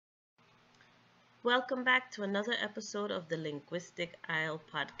Welcome back to another episode of the Linguistic Isle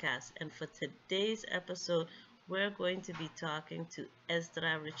podcast. And for today's episode, we're going to be talking to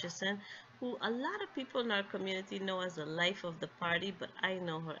Ezra Richardson, who a lot of people in our community know as the life of the party, but I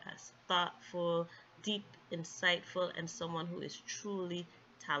know her as thoughtful, deep, insightful, and someone who is truly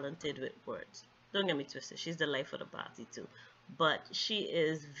talented with words. Don't get me twisted, she's the life of the party too. But she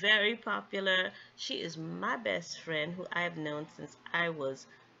is very popular. She is my best friend who I've known since I was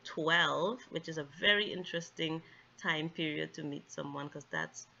 12, which is a very interesting time period to meet someone because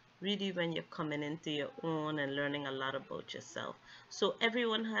that's really when you're coming into your own and learning a lot about yourself. So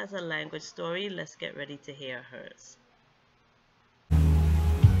everyone has a language story. Let's get ready to hear hers.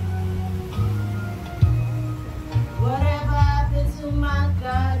 Whatever happened to my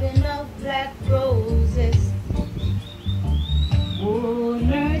garden of black roses? Oh,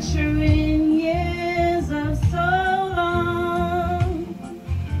 nurturing years of so long.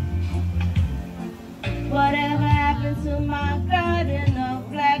 Whatever happened to my garden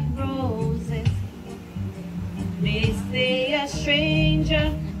of black roses? They say a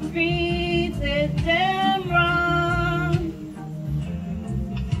stranger greeted them wrong.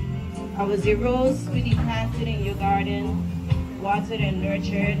 I was a rose sweetly planted in your garden, watered and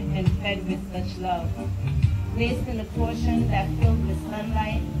nurtured and fed with such love. Placed in a portion that filled with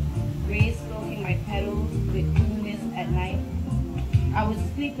sunlight, rays soaking my petals with coolness at night. I would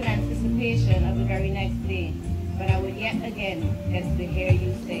sleep in anticipation of the very next day, but I would yet again get to hear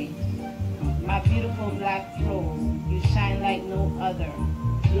you say, my beautiful black rose, you shine like no other.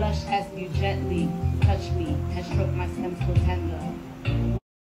 Blush as you gently touch me and stroke my stem so tender.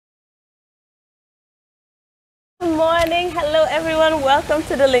 Good morning. Hello, everyone. Welcome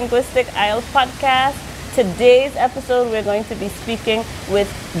to the Linguistic Isle podcast. Today's episode, we're going to be speaking with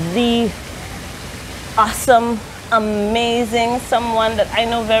the awesome, amazing, someone that I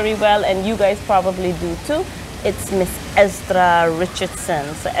know very well, and you guys probably do too. It's Miss Ezra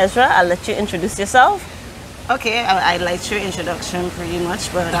Richardson. So, Ezra, I'll let you introduce yourself. Okay, I liked your introduction pretty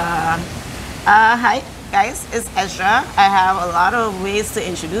much, but hi guys, it's Ezra. I have a lot of ways to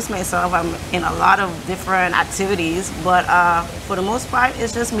introduce myself. I'm in a lot of different activities, but for the most part,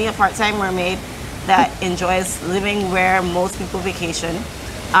 it's just me, a part-time mermaid that enjoys living where most people vacation.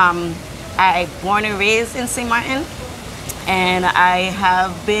 I born and raised in St. Martin, and I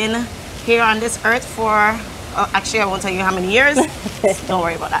have been here on this earth for actually I won't tell you how many years. Don't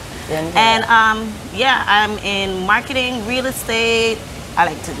worry about that. And yeah, I'm in marketing, real estate. I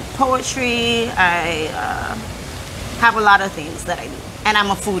like to do poetry. I have a lot of things that I do, and I'm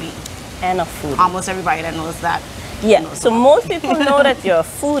a foodie. And a foodie. Almost everybody that knows that. Yeah, knows so most people know that you're a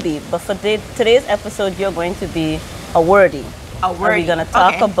foodie, but for today's episode, you're going to be a wordie. A And wordie. we're going to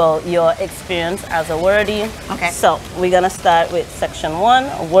talk Okay. about your experience as a wordie. Okay. So we're going to start with section 1,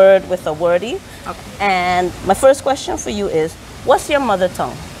 a word with a wordie. Okay. And my first question for you is, what's your mother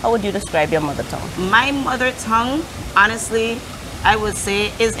tongue? How would you describe your mother tongue? My mother tongue, honestly, I would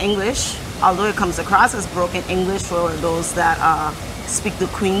say is English, although it comes across as broken English for those that speak the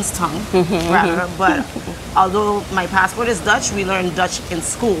Queen's tongue, rather. But although my passport is Dutch, we learn Dutch in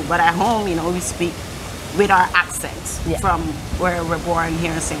school. But at home, you know, we speak with our accent Yeah. from where we're born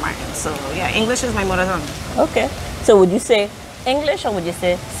here in St. Martin. So yeah, English is my mother tongue. Okay. So would you say English or would you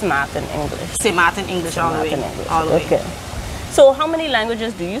say smart in English? St. Martin English all the Smart way. in English. All the way. Okay. So how many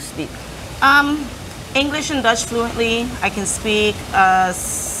languages do you speak? English and Dutch fluently. I can speak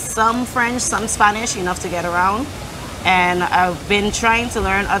some French, some Spanish, enough to get around. And I've been trying to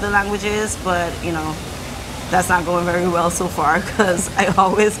learn other languages, but you know, that's not going very well so far because I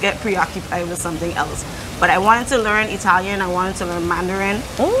always get preoccupied with something else. But I wanted to learn Italian, I wanted to learn Mandarin.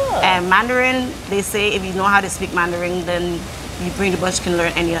 Oh. And Mandarin, they say if you know how to speak Mandarin, then you pretty much can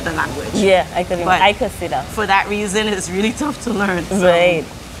learn any other language. Yeah, But- I could see that. For that reason, it's really tough to learn. So- Right.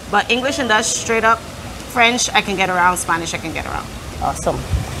 But English and Dutch, straight up. French, I can get around. Spanish, I can get around. Awesome.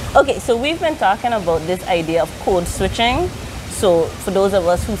 Okay, so we've been talking about this idea of code switching. So for those of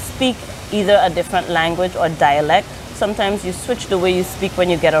us who speak either a different language or dialect, sometimes you switch the way you speak when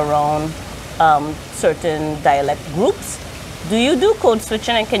you get around certain dialect groups. Do you do code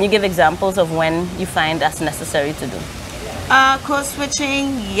switching, and can you give examples of when you find that's necessary to do? Code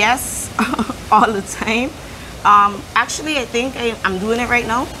switching, yes, all the time. Actually, I think I'm doing it right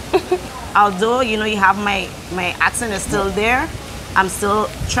now. Although, you know, you have my accent is still there. I'm still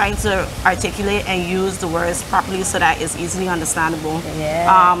trying to articulate and use the words properly so that it's easily understandable.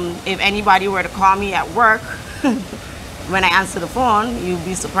 Yeah. If anybody were to call me at work, when I answer the phone, you'd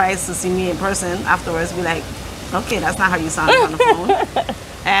be surprised to see me in person afterwards. Be like, okay, that's not how you sound on the phone.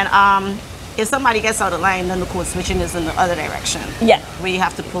 And if somebody gets out of line, then the code switching is in the other direction. Yeah. Where you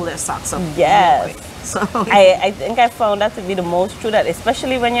have to pull their socks up. Yes. Real quick. So I think I found that to be the most true, that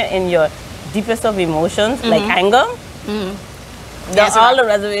especially when you're in your deepest of emotions, like anger, Yes, all the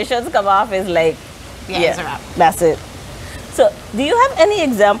reservations come off is like, it's a wrap. that's it. So, do you have any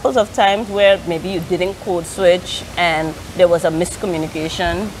examples of times where maybe you didn't code switch and there was a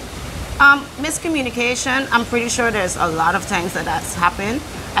miscommunication? Miscommunication, I'm pretty sure there's a lot of times that that's happened.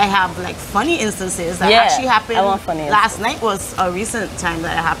 I have like funny instances that Yeah, actually happened. I want funny Last night was a recent time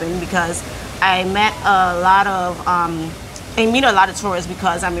that it happened because I met a lot of, I meet a lot of tourists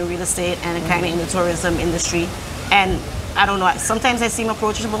because I'm in real estate and kind of in the tourism industry. And I don't know, sometimes I seem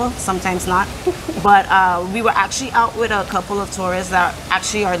approachable, sometimes not. But we were actually out with a couple of tourists that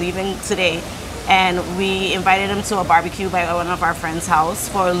actually are leaving today. And we invited them to a barbecue by one of our friends' house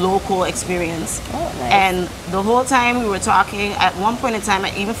for a local experience. Oh, nice. And the whole time we were talking, at one point in time,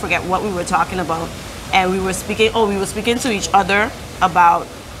 I even forget what we were talking about. And we were speaking to each other about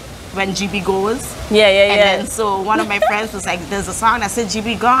when GB goes. Yeah. And then so one of my friends was like, there's a song that said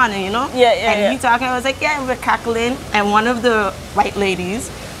GB gone, and you know? And he talking, I was like, yeah, we're cackling. And one of the white ladies,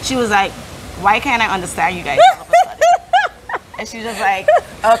 she was like, why can't I understand you guys all of a sudden? And she's just like,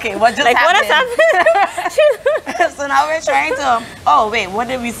 okay, what just happened? What has happened? So now we're trying to, oh wait, what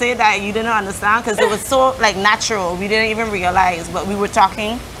did we say that you didn't understand? Because it was so like natural, we didn't even realize, but we were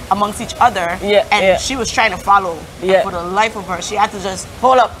talking amongst each other, and she was trying to follow. And for the life of her, she had to just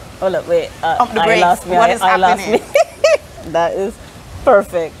hold up, wait, pump the I brakes. lost me. What is happening? That is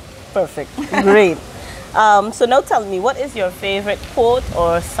perfect, great. So now tell me, what is your favorite quote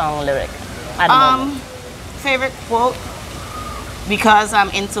or song lyric at the moment? Favorite quote, because I'm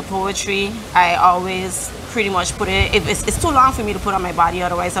into poetry, I always pretty much put it, it's too long for me to put on my body,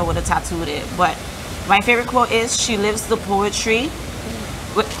 otherwise I would have tattooed it. But my favorite quote is, she lives the poetry.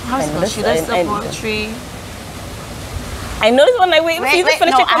 She lives the poetry. I know this one. I wait for you to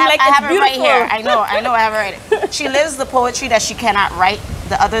finish it. I have it right beautiful. here. I know, I have it right. She lives the poetry that she cannot write.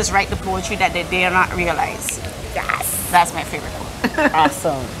 The others write the poetry that they dare not realize. Yes. That's my favorite quote.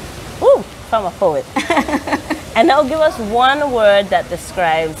 Awesome. Ooh, I'm a poet. And now give us one word that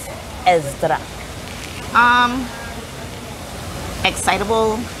describes Esdra.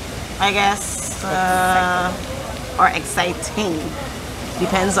 Excitable, I guess, or exciting.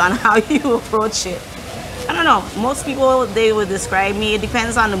 Depends on how you approach it. I don't know. Most people, they would describe me. It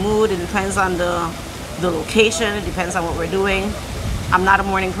depends on the mood. It depends on the location. It depends on what we're doing. I'm not a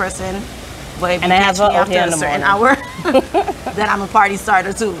morning person, but if you catch me after a certain hour, then I'm a party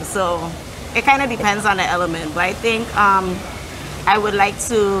starter too. So it kind of depends on the element. But I think I would like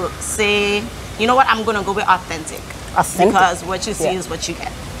to say, you know what? I'm gonna go with authentic. Because what you see is what you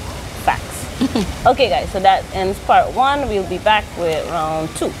get. Facts. Okay, guys. So that ends part 1. We'll be back with round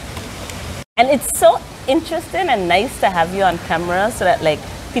 2. And it's so interesting and nice to have you on camera so that like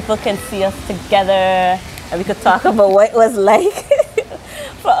people can see us together and we could talk about what it was like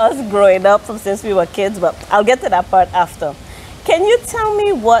for us growing up since we were kids, but I'll get to that part after. Can you tell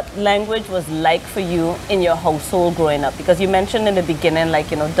me what language was like for you in your household growing up? Because you mentioned in the beginning,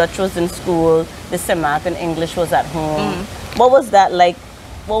 like, you know, Dutch was in school, the Semat and English was at home. What was that like?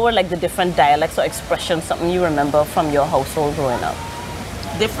 What were like the different dialects or expressions, something you remember from your household growing up?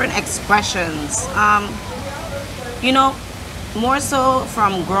 Different expressions. You know, more so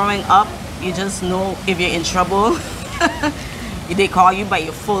from growing up, you just know if you're in trouble, they call you by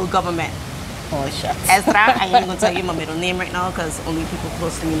your full government. Oh, shucks. Esdra, I ain't gonna tell you my middle name right now because only people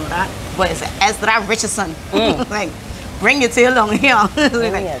close to me know that. But it's Esdra Richardson. Like, bring your tail down here.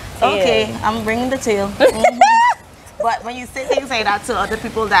 Like, okay, I'm bringing the tail. But when you say things like that to other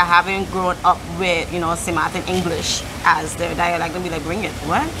people that haven't grown up with, you know, Semat and English as their dialect, they'll be like, bring it.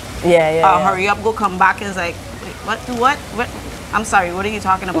 What? Hurry up, go come back. And it's like, wait, what? Do what? What? I'm sorry, what are you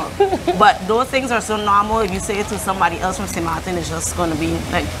talking about? But those things are so normal. If you say it to somebody else from Semat, it's just going to be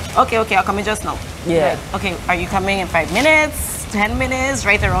like, okay, I'll come in just now. Yeah. Like, okay, are you coming in 5 minutes, 10 minutes,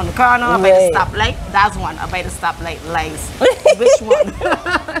 right around the corner, by the stoplight? That's one, by the stoplight lies. Which one?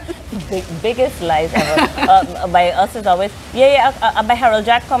 Biggest lies ever. By us is always, by Harold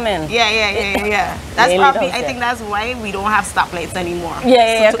Jack coming. Yeah. That's probably, I think that's why we don't have stoplights anymore.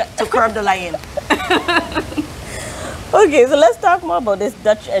 To curb the line. Okay, so let's talk more about this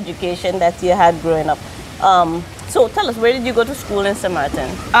Dutch education that you had growing up. So tell us, where did you go to school in St. Martin?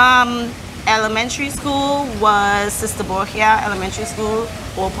 Elementary school was Sister Borgia Elementary School,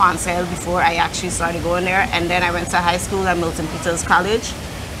 Old Ponsell, before I actually started going there. And then I went to high school at Milton Peters College.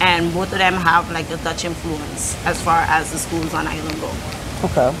 And both of them have like the Dutch influence as far as the schools on Island go.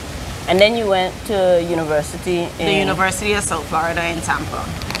 Okay. And then you went to university the University of South Florida in Tampa.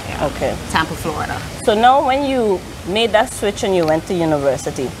 Yeah. Okay. Tampa, Florida. So now when you made that switch and you went to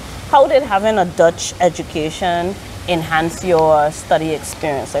university, how did having a Dutch education enhance your study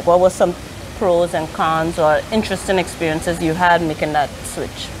experience? Like what were some pros and cons or interesting experiences you had making that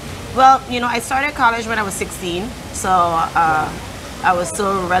switch? Well, I started college when I was 16, so I was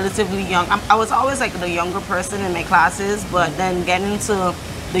still relatively young. I was always like the younger person in my classes, but then getting to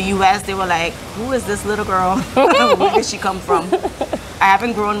the US, they were like, who is this little girl? Where did she come from? I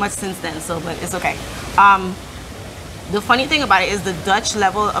haven't grown much since then, but it's okay. The funny thing about it is the Dutch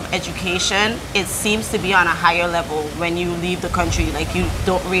level of education, it seems to be on a higher level when you leave the country. Like you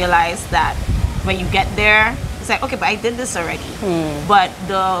don't realize that when you get there, it's like, okay, but I did this already. But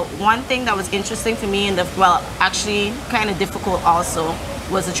the one thing that was interesting to me actually kind of difficult also,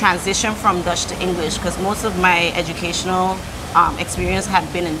 was the transition from Dutch to English, because most of my educational experience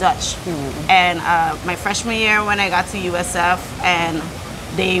had been in Dutch. And my freshman year when I got to USF and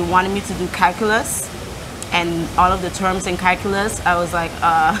they wanted me to do calculus and all of the terms in calculus, I was like,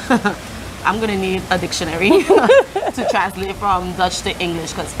 I'm gonna need a dictionary to translate from Dutch to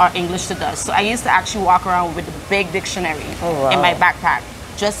English, or English to Dutch. So I used to actually walk around with a big dictionary in my backpack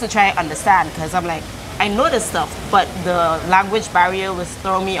just to try and understand, because I'm like, I know this stuff, but the language barrier was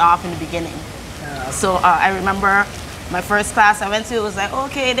throwing me off in the beginning. So I remember my first class I went to, it was like,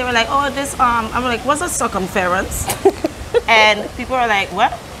 okay, they were like, oh, this, I'm like, what's a circumference? And people are like,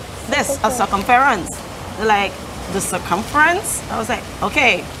 what? This, a circumference. They're like, the circumference? I was like,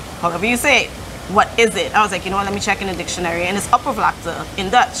 okay, however you say it, what is it? I was like, let me check in the dictionary, and it's oppervlakte in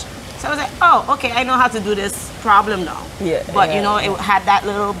Dutch. So I was like, oh, okay, I know how to do this problem now. Yeah. But it had that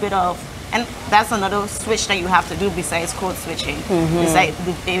little bit of, and that's another switch that you have to do besides code switching. It's like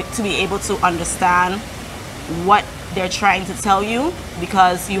to be able to understand what they're trying to tell you,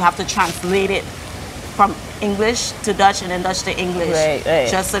 because you have to translate it from English to Dutch and then Dutch to English,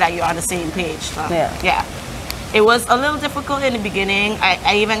 just so that you're on the same page. So, yeah. It was a little difficult in the beginning.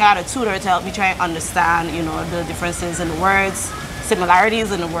 I even got a tutor to help me try and understand, the differences in the words,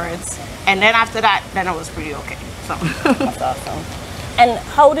 similarities in the words. And then after that, then I was pretty okay. So That's awesome. And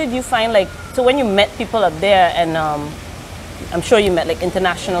how did you find, so when you met people up there, and I'm sure you met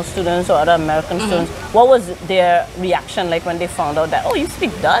international students or other American students, what was their reaction like when they found out that, oh, you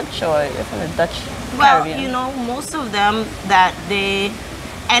speak Dutch, or you're from the Dutch Caribbean? Well, most of them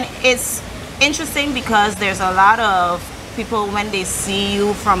and it's interesting because there's a lot of people, when they see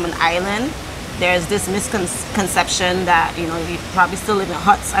you from an island, there's this misconception that, you probably still live in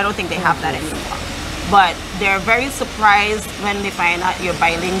huts. I don't think they have that anymore. But they're very surprised when they find out you're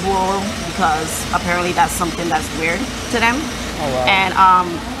bilingual, because apparently that's something that's weird to them. Oh, wow.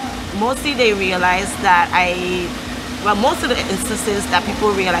 And mostly they realize that most of the instances that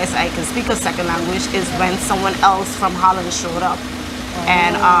people realize I can speak a second language is when someone else from Holland showed up.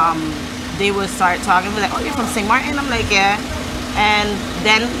 And they would start talking, like, oh, you're from St. Martin? I'm like, yeah. And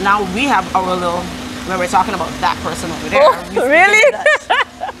then now we have our little, when we're talking about that person over there. Oh, really?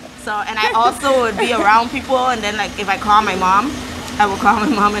 So, and I also would be around people, and then if I call my mom, I will call my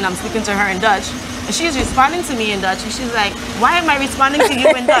mom and I'm speaking to her in Dutch. And she's responding to me in Dutch, and she's like, why am I responding to you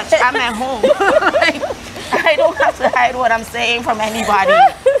in Dutch? I'm at home. I don't have to hide what I'm saying from anybody.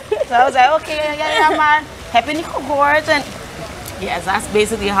 So I was like, okay, yeah, man. Heb je niet gehoord? And yes, that's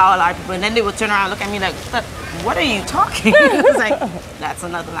basically how a lot of people, and then they would turn around and look at me like, what are you talking? It's like, that's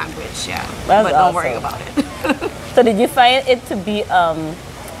another language, yeah. That's but don't worry about it. So did you find it to be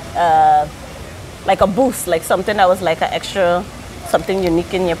like a boost, like something that was like an extra, something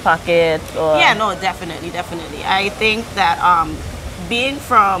unique in your pocket? Or? Yeah, no, definitely. I think that being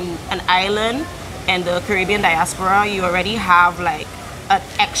from an island and the Caribbean diaspora, you already have an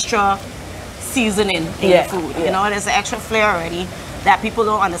extra seasoning in your food. There's an extra flair already that people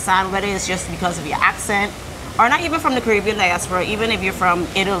don't understand, whether it's just because of your accent, or not even from the Caribbean diaspora, even if you're from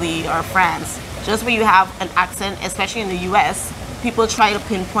Italy or France. Just where you have an accent, especially in the US, people try to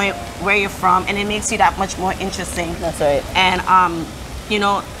pinpoint where you're from, and it makes you that much more interesting. That's right. And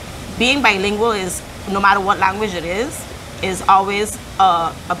being bilingual is, no matter what language it is always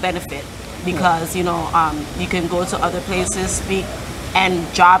a benefit, because you can go to other places, speak,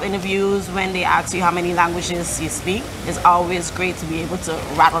 and job interviews, when they ask you how many languages you speak, it's always great to be able to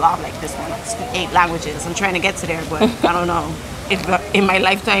rattle off like this one. I speak 8 languages. I'm trying to get to there, but I don't know if in my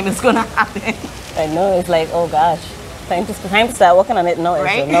lifetime it's gonna happen. I know, it's like, oh gosh, time to start working on it. No,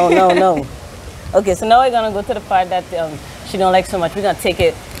 right? No. Okay, so now we're gonna go to the part that she don't like so much. We're gonna take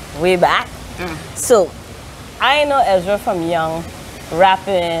it way back. So I know Ezra from young,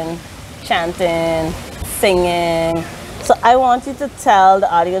 rapping, chanting, singing. So I want you to tell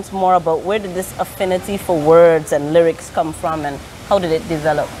the audience more about where did this affinity for words and lyrics come from, and How did it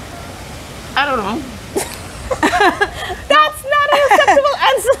develop? I don't know. That's not an acceptable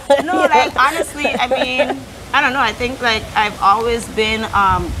answer. No, like honestly, I mean, I don't know. I think like I've always been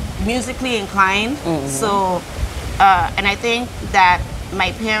musically inclined. So, and I think that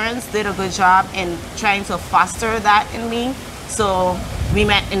my parents did a good job in trying to foster that in me. So we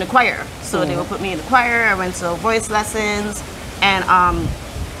met in the choir. So they would put me in the choir. I went to voice lessons and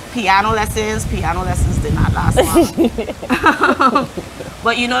piano lessons. Piano lessons did not last long.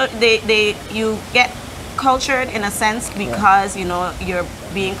 But you know, you get cultured in a sense because you know you're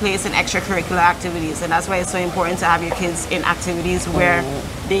being placed in extracurricular activities, and that's why it's so important to have your kids in activities where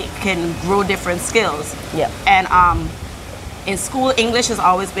they can grow different skills. Yeah. And in school, English has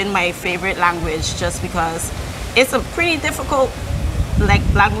always been my favorite language, just because it's a pretty difficult like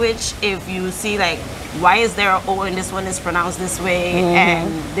language. If you see like, why is there an O and this one is pronounced this way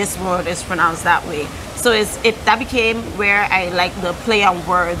and this word is pronounced that way? So that became where I like the play on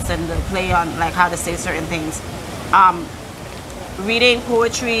words and the play on like how to say certain things. Reading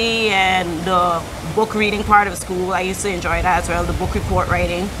poetry and the book reading part of school, I used to enjoy that as well, the book report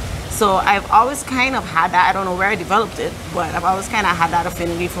writing. So I've always kind of had that. I don't know where I developed it, but I've always kind of had that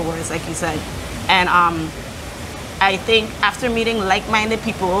affinity for words, like you said. And I think after meeting like-minded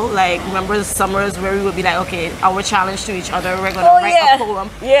people, like remember the summers where we would be like, okay, our challenge to each other, we're gonna write a poem.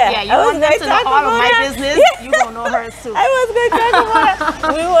 Yeah, you want them to know all of my business, you gonna know hers too. I was going to talk about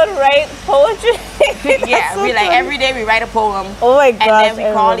that. We would write poetry. Yeah, so we like funny. every day we write a poem. Oh my gosh, And then we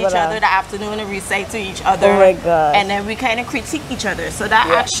I call remember each that. other the afternoon and recite to each other. Oh my gosh. And then we kind of critique each other. So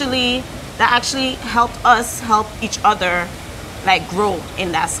that actually helped us help each other like grow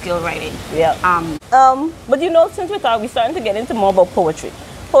in that skill writing. Yeah. But you know, since we're starting to get into more about poetry.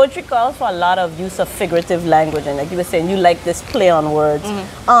 Poetry calls for a lot of use of figurative language, and like you were saying, you like this play on words.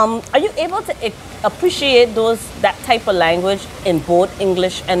 Are you able to appreciate that type of language in both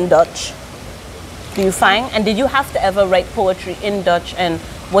English and Dutch? Do you find? And did you have to ever write poetry in Dutch, and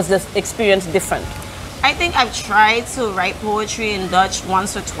was this experience different? I think I've tried to write poetry in Dutch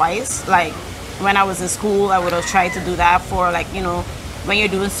once or twice. Like when I was in school, I would have tried to do that for like, you know, when you're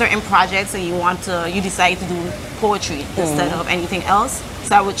doing certain projects and you decide to do poetry instead of anything else.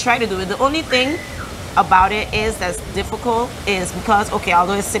 So I would try to do it. The only thing about it is that's difficult is because, okay,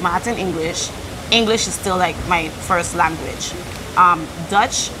 although it's Simat in English, English is still like my first language.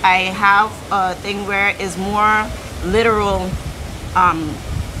 Dutch, I have a thing where it's more literal,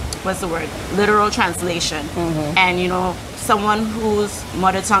 literal translation. And you know, someone whose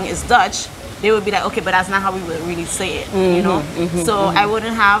mother tongue is Dutch, they would be like, okay, but that's not how we would really say it, you know? So I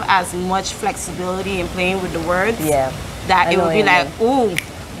wouldn't have as much flexibility in playing with the words. Yeah. That it would be like, ooh,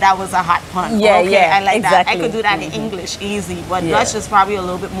 that was a hot pun. Yeah, okay, yeah, I like exactly. that. I could do that in English easy, but Yeah. Dutch is probably a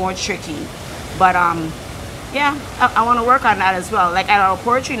little bit more tricky. But yeah, I want to work on that as well. Like at our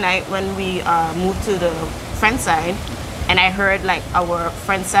poetry night when we moved to the French side, and I heard like our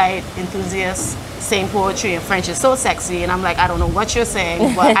French side enthusiasts saying poetry in French is so sexy, and I'm like, I don't know what you're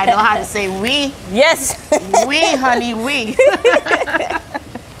saying, but I know how to say oui. Yes. Oui, honey, oui.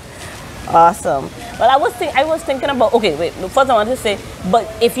 Awesome. Well, I was thinking about, okay, wait, first I want to say,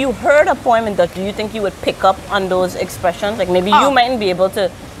 but if you heard a poem in Dutch, do you think you would pick up on those expressions? Like maybe you mightn't be able to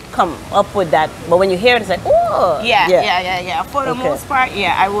come up with that, but when you hear it, it's like, oh. Yeah. For the most part,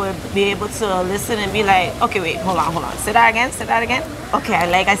 yeah, I would be able to listen and be like, okay, wait, hold on. Say that again. Okay,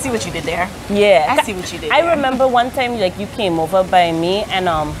 I see what you did there. Yeah. I see what you did I there. remember one time, like, you came over by me, and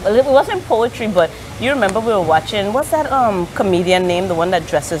well, it wasn't poetry, but you remember we were watching, what's that comedian name, the one that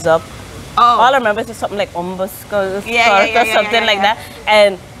dresses up? Oh. All I remember is something like Ombuska or Yeah, something like that.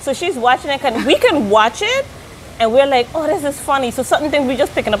 And so she's watching it, and we can watch it, and we're like, oh, this is funny. So certain things we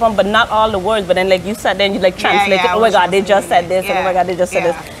just picking up on, but not all the words. But then like you sat there and you like translated. yeah, Oh my I God, was they just said this. translating it. And oh my God, they just said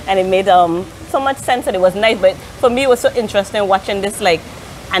Yeah. this. And it made so much sense, and it was nice. But for me, it was so interesting watching this like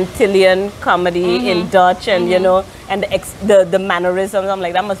Antillean comedy in Dutch, and you know, and the mannerisms. I'm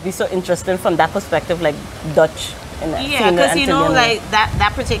like, that must be so interesting from that perspective, like Dutch. Yeah, because you know, like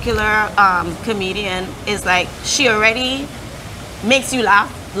that particular comedian is like, she already makes you laugh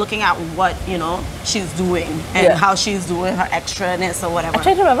looking at what, you know, she's doing and how she's doing her extraness or whatever. I'm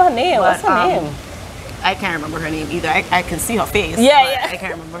trying to remember her name. What's But, her name? I can't remember her name either. I can see her face. Yeah, but yeah. I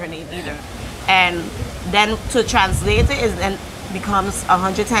can't remember her name either. And then to translate it is then becomes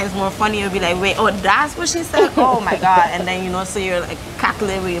 100 times more funny. You'll be like, wait, oh, that's what she said? Oh my God. And then, you know, so you're like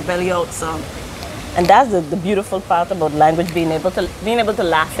cackling with your belly out. So And that's the beautiful part about language, being able to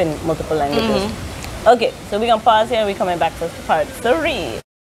laugh in multiple languages. Okay, so we're gonna pause here and we're coming back for part 3.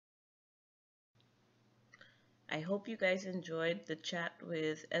 I hope you guys enjoyed the chat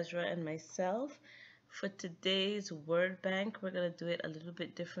with Ezra and myself. For today's word bank, we're going to do it a little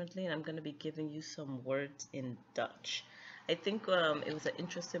bit differently, and I'm going to be giving you some words in Dutch. I think it was an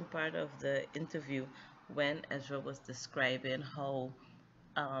interesting part of the interview when Ezra was describing how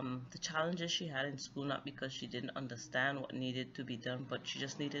the challenges she had in school, not because she didn't understand what needed to be done, but she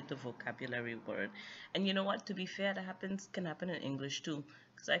just needed the vocabulary word. And you know what? To be fair, that can happen in English too.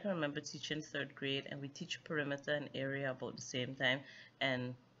 Because I can remember teaching third grade, and we teach perimeter and area about the same time.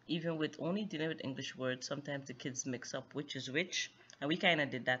 And even with only dealing with English words, sometimes the kids mix up which is which. And we kind of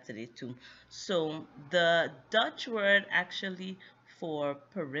did that today too. So the Dutch word actually for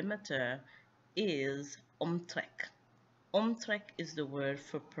perimeter is omtrek. Omtrek is the word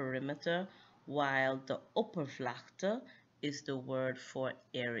for perimeter, while the oppervlakte is the word for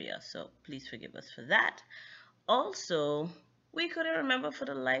area. So please forgive us for that. Also, we couldn't remember for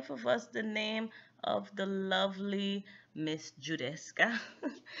the life of us the name of the lovely Miss Judeska.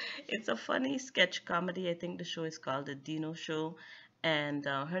 It's a funny sketch comedy. I think the show is called The Dino Show, and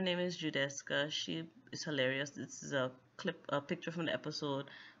her name is Judeska. She is hilarious. This is a picture from the episode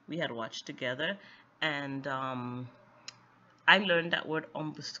we had watched together, and I learned that word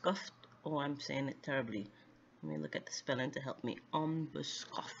onbeschoft. Oh, I'm saying it terribly. Let me look at the spelling to help me.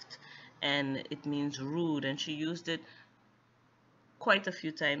 Onbeschoft. And it means rude. And she used it quite a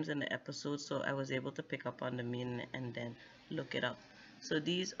few times in the episode, so I was able to pick up on the meaning and then look it up. So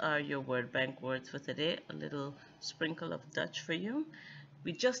these are your word bank words for today. A little sprinkle of Dutch for you.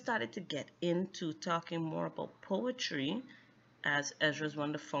 We just started to get into talking more about poetry, as Ezra is one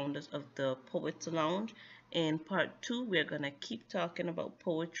of the founders of the Poets Lounge. In part 2, we're going to keep talking about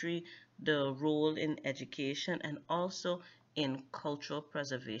poetry, the role in education, and also in cultural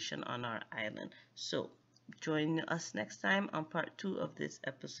preservation on our island. So join us next time on part 2 of this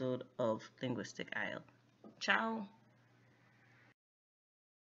episode of Linguistic Isle. Ciao!